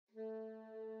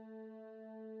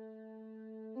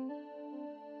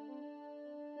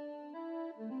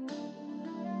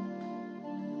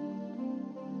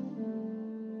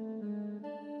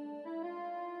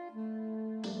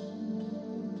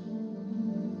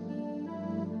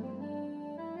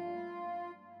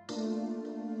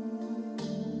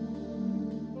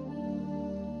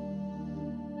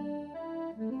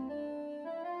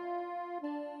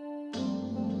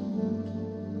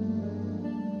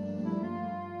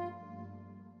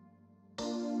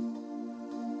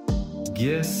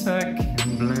guess I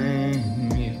can blame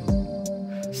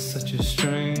you. Such a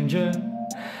stranger,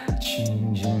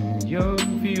 changing your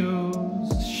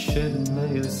views, shedding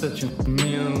layers, such a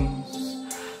muse,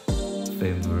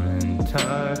 favoring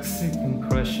toxic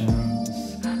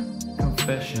impressions,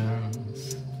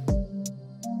 confessions.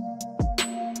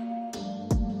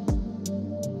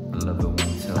 Love it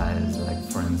won't tell lies like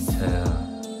friends tell,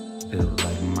 built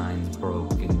like minds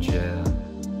broke in jail,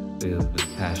 filled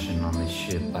with passion on the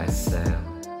ship I sail.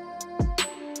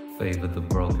 Favor the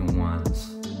broken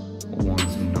ones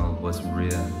who know what's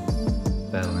real.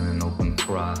 Fell in an open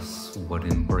cross, what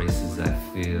embraces I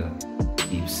feel,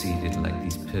 deep-seated like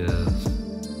these pills.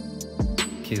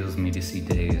 Kills me to see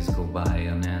days go by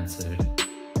unanswered,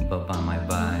 but by my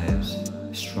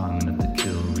vibes, strong enough to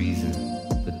kill reason.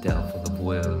 The doubtful of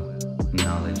will,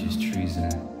 knowledge is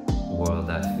treason. World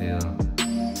I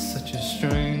feel, such a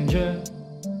stranger,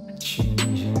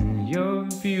 changing your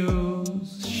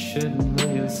views, shedding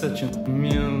layers, such a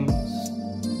muse.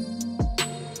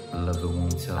 Love it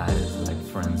won't tell lies like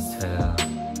friends tell,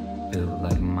 built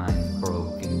like minds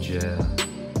broke in jail,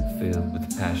 filled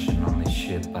with passion on the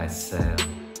ship I sail.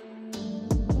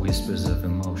 Whispers of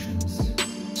emotions,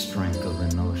 strength of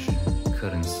an ocean,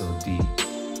 cutting so deep.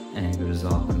 Anger is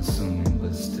all consuming,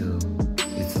 but still,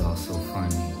 it's all so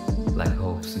funny. Like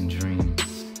hopes and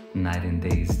dreams, night and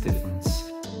day's difference.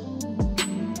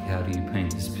 How do you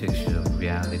paint this picture of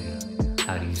reality?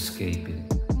 How do you escape it?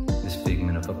 This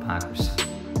figment of hypocrisy,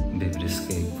 vivid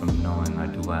escape from knowing our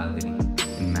duality.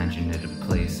 Imaginative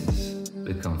places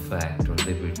become fact or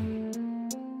liberty.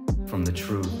 From the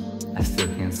truth, I still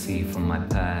can't see from my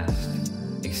past.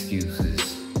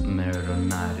 Excuses, merit or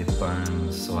not, it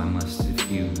burns, so I must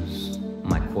diffuse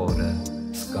my quota.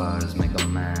 Scars make a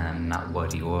man, not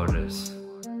what he orders.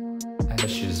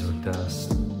 Ashes or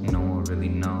dust, no one really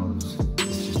knows.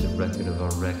 It's just a record of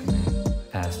our reckoning.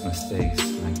 Past mistakes,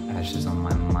 like ashes on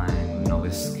my mind, no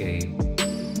escape.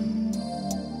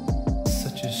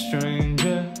 Such a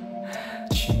stranger,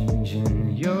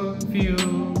 changing your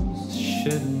views,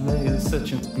 shedding layers,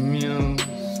 such a muse.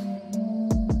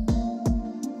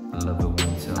 Love it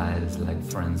won't tell lies like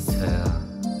friends tell,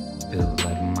 built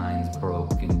like minds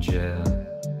broke in jail,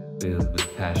 filled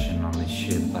with passion on the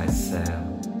ship I sail.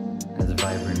 As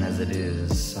vibrant as it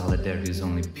is, solidarity is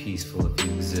only peaceful if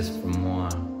you exist for more.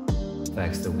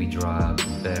 Facts that we draw out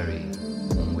and bury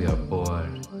when we are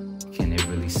bored. Can it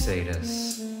really sate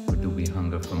us? Or do we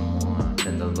hunger for more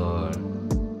than the Lord?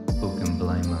 Who can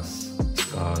blame us?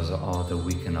 Scars are all that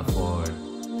we can afford.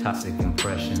 Toxic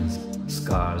impressions,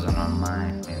 scars on our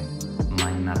mind.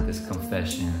 Mind not this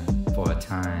confession for a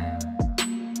time.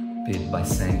 Bid by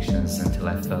sanctions until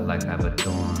I felt like I've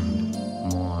adorned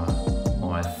more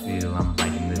I feel I'm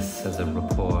biting this as a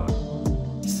report.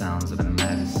 Sounds of a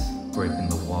mess, breaking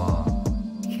the wall.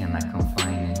 Can I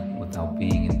confine it without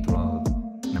being enthralled?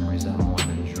 Memories are more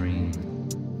than dreams.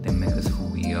 They make us who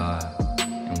we are,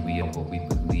 and we are what we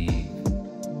believe.